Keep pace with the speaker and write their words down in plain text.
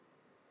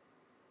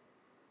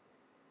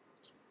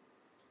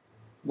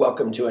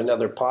Welcome to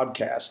another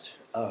podcast,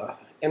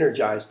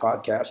 Energized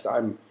Podcast.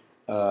 I'm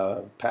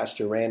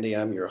Pastor Randy.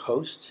 I'm your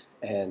host,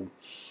 and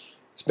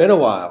it's been a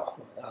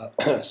while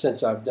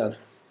since I've done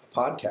a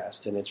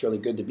podcast, and it's really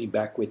good to be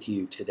back with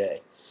you today.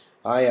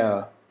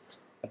 I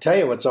tell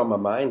you what's on my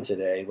mind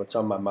today. What's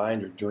on my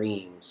mind are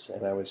dreams,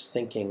 and I was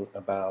thinking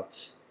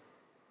about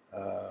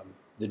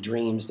the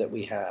dreams that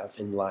we have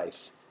in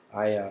life.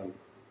 I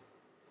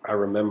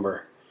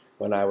remember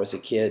when I was a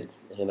kid,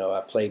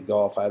 I played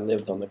golf. I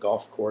lived on the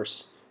golf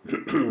course.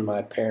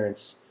 My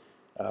parents,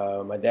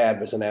 my dad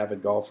was an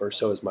avid golfer,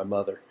 so was my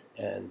mother.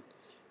 And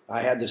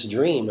I had this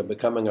dream of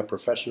becoming a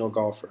professional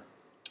golfer.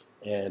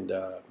 And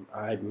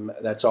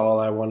that's all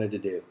I wanted to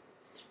do.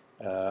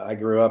 I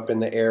grew up in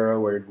the era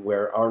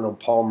where Arnold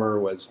Palmer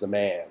was the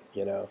man,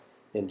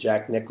 and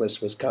Jack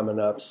Nicklaus was coming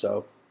up.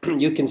 So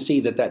you can see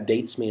that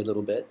dates me a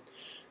little bit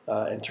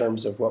in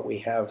terms of what we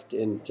have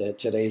in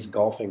today's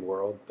golfing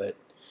world. But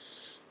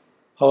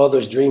all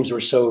those dreams were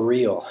so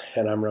real,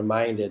 and I'm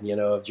reminded,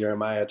 of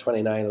Jeremiah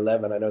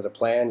 29:11. I know the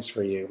plans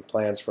for you,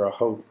 plans for a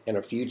hope and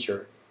a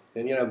future.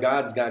 And,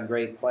 God's got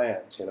great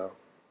plans,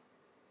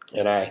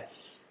 And I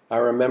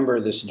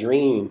remember this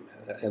dream,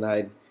 and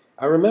I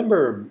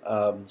remember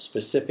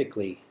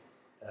specifically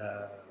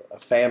a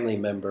family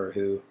member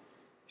who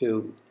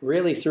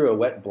really threw a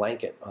wet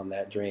blanket on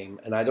that dream.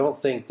 And I don't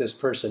think this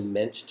person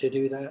meant to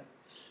do that.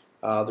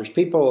 There's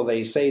people,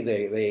 they say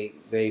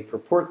they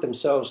purport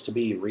themselves to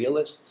be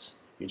realists.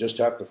 You just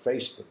have to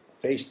face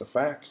the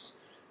facts,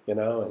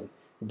 and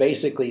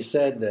basically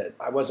said that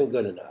I wasn't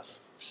good enough.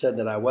 Said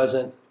that I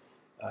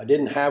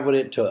didn't have what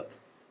it took,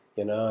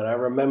 and I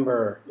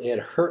remember it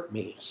hurt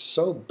me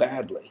so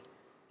badly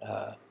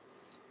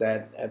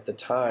that at the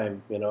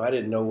time, I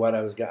didn't know what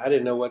I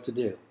didn't know what to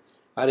do.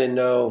 I didn't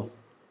know,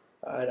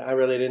 I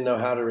really didn't know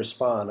how to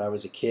respond. I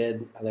was a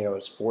kid. I think I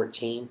was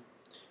 14,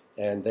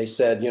 and they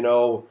said,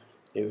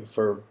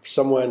 for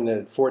someone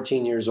at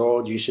 14 years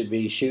old, you should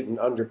be shooting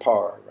under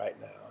par right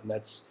now. And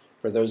that's,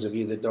 for those of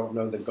you that don't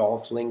know the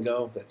golf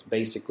lingo,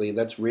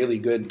 that's really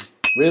good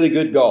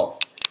golf.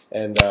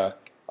 And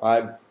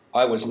I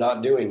was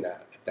not doing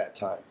that at that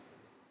time.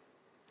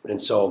 And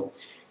so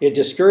it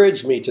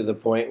discouraged me to the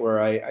point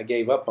where I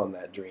gave up on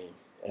that dream.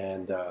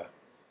 And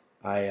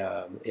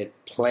it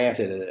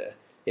planted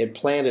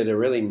a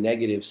really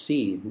negative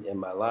seed in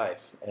my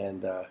life.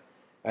 And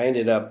I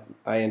ended up.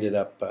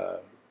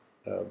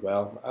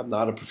 Well, I'm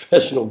not a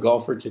professional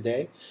golfer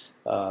today.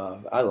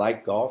 I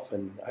like golf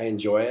and I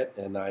enjoy it,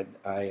 and I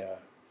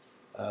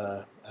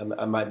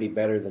might be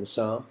better than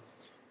some,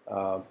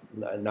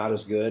 not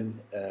as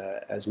good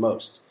as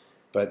most.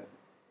 But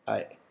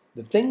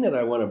the thing that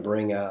I want to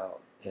bring out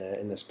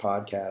in this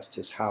podcast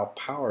is how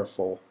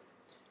powerful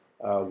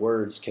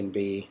words can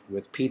be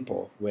with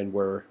people when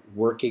we're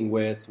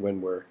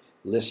when we're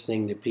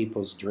listening to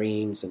people's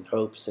dreams and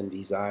hopes and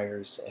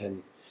desires.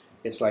 And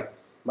it's like,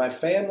 my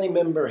family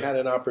member had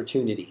an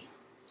opportunity.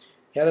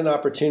 He had an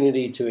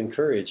opportunity to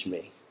encourage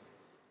me.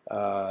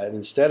 And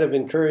instead of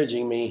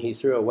encouraging me, he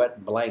threw a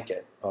wet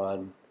blanket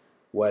on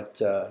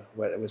what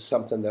it was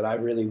something that I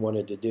really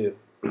wanted to do.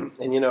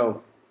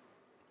 And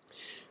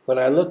when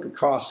I look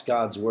across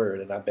God's Word,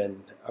 and I've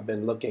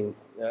been looking,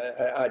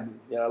 I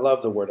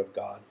love the Word of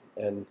God,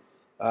 and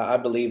I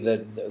believe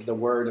that the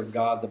Word of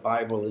God, the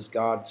Bible, is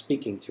God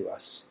speaking to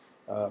us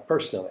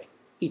personally,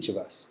 each of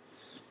us.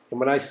 And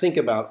when I think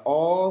about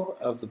all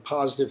of the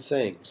positive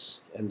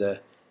things and the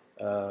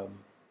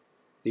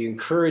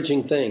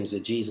encouraging things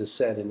that Jesus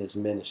said in his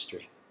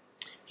ministry,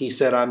 he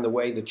said, "I'm the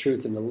way, the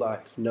truth, and the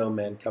life. No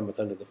man cometh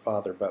unto the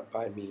Father but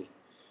by me."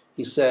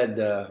 He said,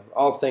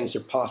 all things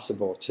are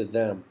possible to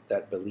them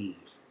that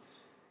believe.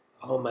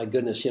 Oh my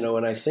goodness,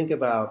 when I think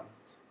about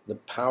the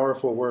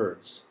powerful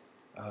words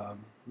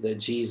that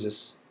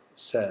Jesus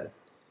said,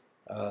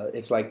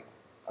 it's like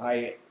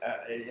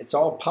it's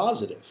all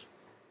positive,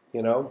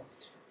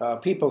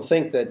 people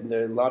think that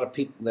there are a lot of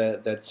people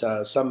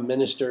that some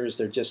ministers,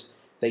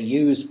 they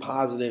use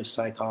positive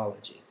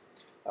psychology.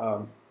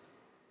 I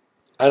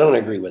don't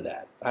agree with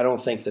that. I don't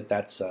think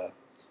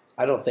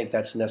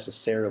that's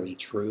necessarily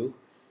true,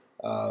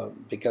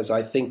 because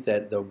I think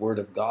that the Word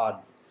of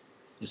God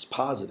is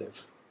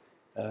positive.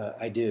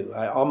 I do.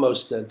 I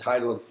almost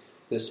entitled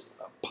this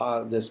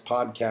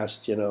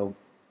podcast,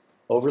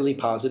 overly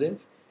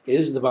positive.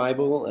 Is the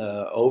Bible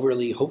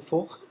overly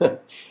hopeful?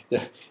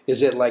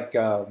 Is it like?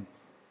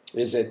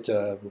 Is it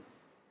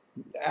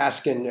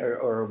asking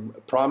or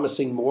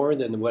promising more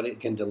than what it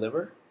can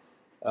deliver?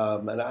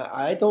 And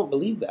I don't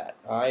believe that.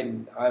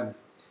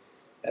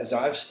 As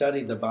I've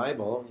studied the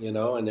Bible,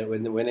 and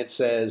when it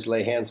says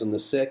lay hands on the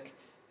sick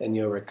and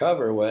you'll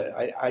recover,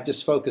 I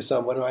just focus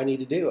on what do I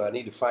need to do? I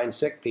need to find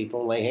sick people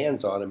and lay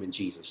hands on them in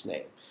Jesus'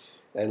 name,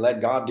 and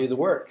let God do the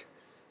work.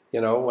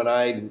 When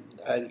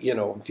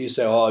if you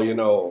say,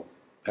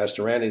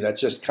 Pastor Randy, that's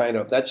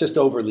just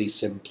overly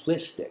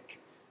simplistic.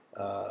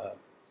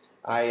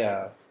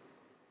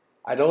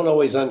 I don't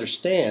always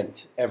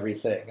understand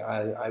everything.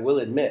 I will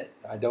admit,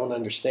 I don't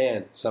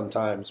understand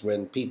sometimes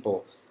when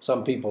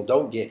some people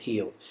don't get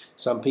healed.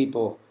 Some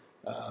people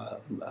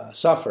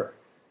suffer.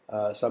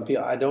 Some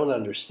people I don't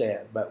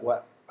understand, but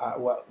what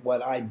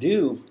I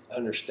do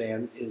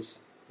understand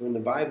is when the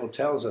Bible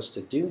tells us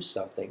to do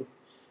something,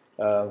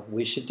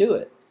 we should do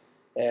it,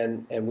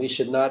 and we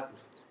should not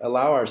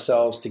allow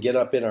ourselves to get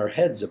up in our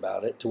heads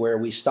about it to where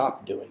we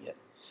stop doing it.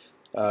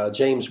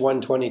 James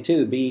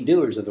 1:22, be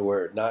doers of the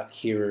word, not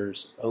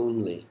hearers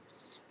only,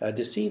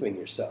 deceiving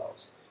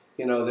yourselves.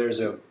 You know, there's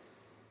a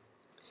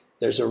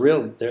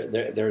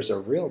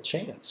real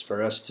chance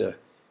for us to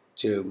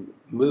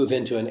move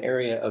into an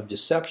area of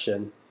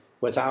deception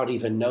without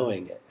even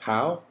knowing it.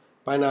 How?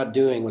 By not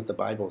doing what the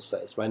Bible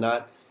says, by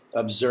not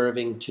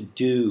observing to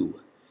do.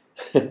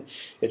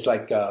 It's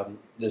like,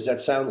 does that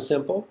sound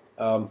simple?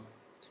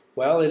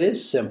 Well, it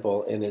is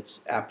simple in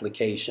its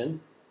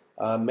application.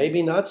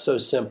 Maybe not so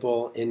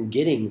simple in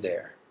getting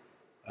there.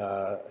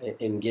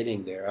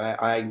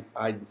 I'm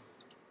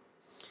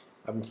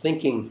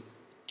thinking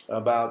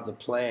about the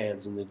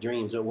plans and the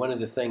dreams. One of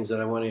the things that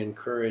I want to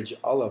encourage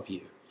all of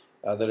you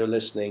that are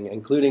listening,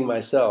 including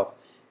myself,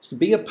 is to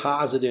be a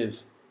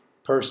positive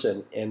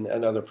person in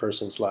another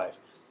person's life.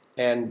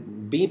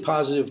 And be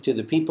positive to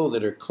the people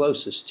that are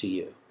closest to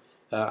you.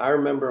 I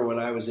remember when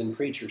I was in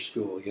preacher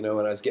school, when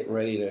I was getting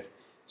ready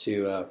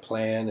to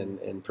plan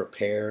and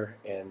prepare,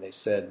 and they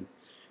said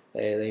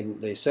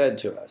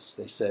to us,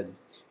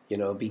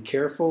 be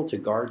careful to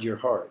guard your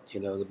heart.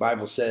 The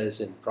Bible says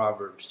in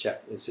Proverbs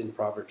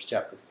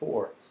chapter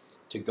 4,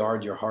 to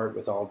guard your heart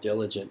with all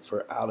diligence,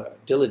 for out of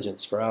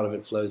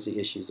it flows the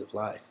issues of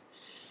life.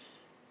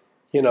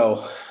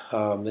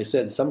 They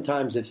said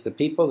sometimes it's the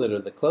people that are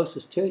the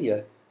closest to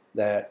you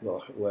that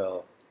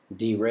will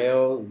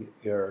derail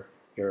your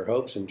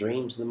hopes and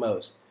dreams the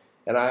most.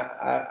 And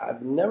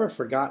I've never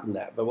forgotten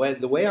that.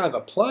 But the way I've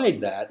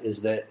applied that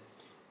is that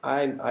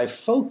I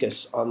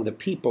focus on the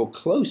people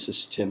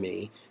closest to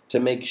me to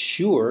make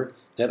sure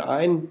that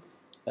I'm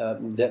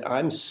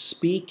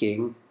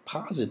speaking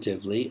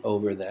positively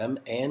over them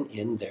and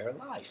in their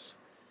life.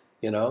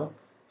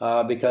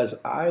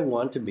 Because I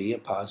want to be a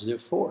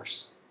positive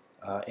force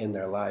in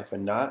their life,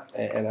 and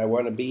I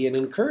want to be an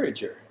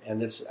encourager.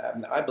 And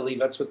I believe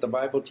that's what the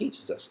Bible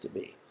teaches us to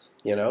be.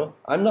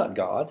 I'm not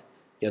God.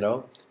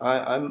 My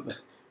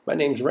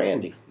name's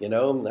Randy. I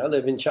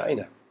live in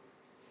China,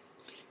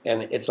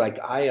 and it's like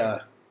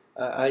I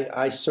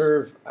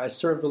serve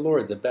the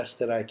Lord the best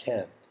that I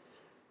can.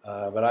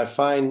 But I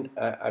find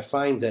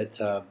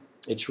that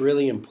it's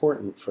really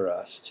important for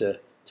us to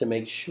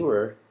make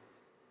sure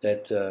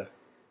that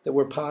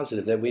we're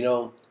positive. That we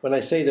don't. When I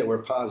say that we're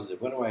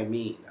positive, what do I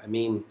mean? I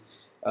mean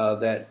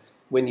that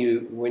when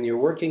you're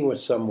working with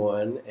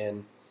someone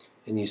and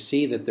you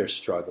see that they're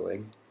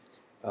struggling,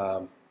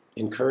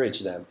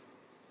 encourage them,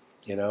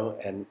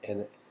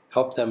 and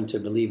help them to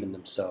believe in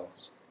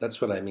themselves.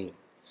 That's what I mean.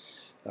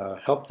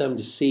 Help them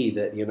to see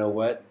that,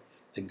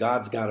 that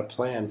God's got a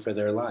plan for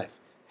their life.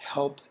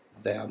 Help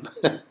them.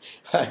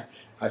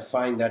 I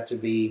find that to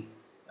be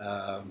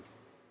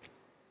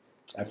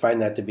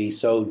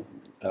so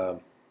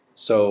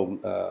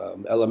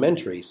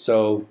elementary,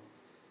 so,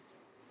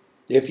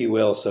 if you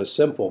will, so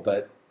simple,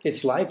 but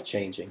it's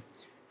life-changing.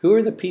 Who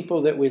are the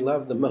people that we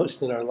love the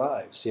most in our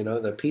lives?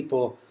 The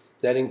people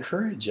that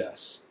encourage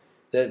us,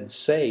 that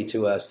say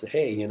to us,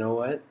 hey, you know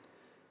what,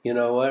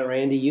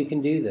 Randy, you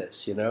can do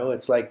this.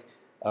 It's like,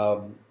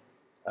 I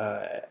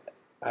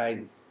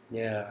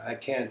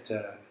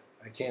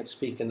can't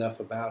speak enough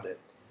about it.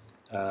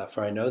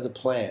 For I know the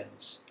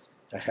plans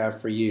I have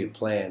for you,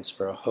 plans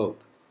for a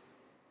hope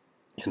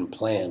and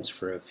plans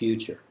for a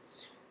future.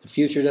 The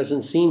future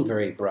doesn't seem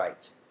very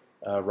bright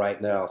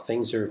right now.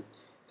 Things are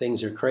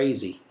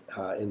crazy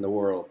in the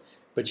world.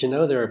 But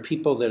there are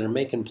people that are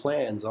making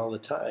plans all the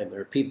time. There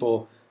are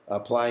people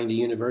applying to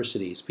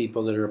universities,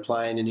 people that are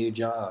applying to new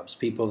jobs,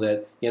 people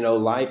that,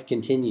 life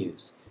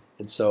continues.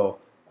 And so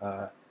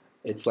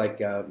it's like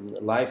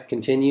life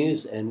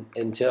continues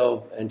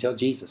until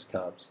Jesus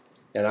comes.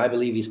 And I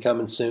believe he's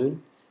coming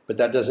soon, but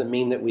that doesn't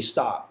mean that we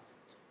stop.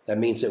 That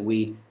means that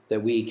we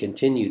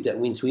continue. That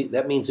means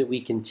that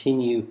we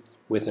continue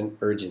with an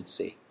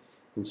urgency.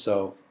 And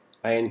so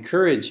I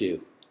encourage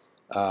you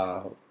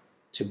to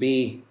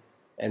be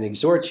and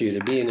exhort you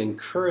to be an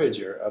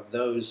encourager of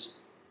those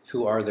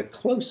who are the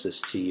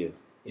closest to you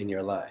in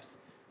your life.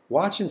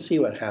 Watch and see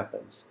what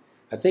happens.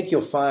 I think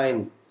you'll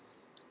find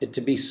it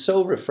to be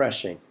so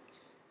refreshing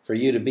for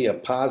you to be a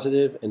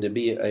positive and to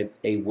be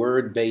a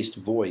word-based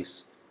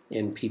voice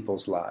in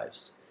people's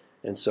lives.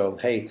 And so,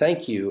 hey,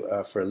 thank you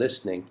for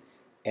listening,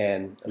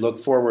 and I look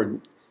forward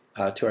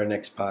to our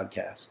next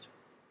podcast.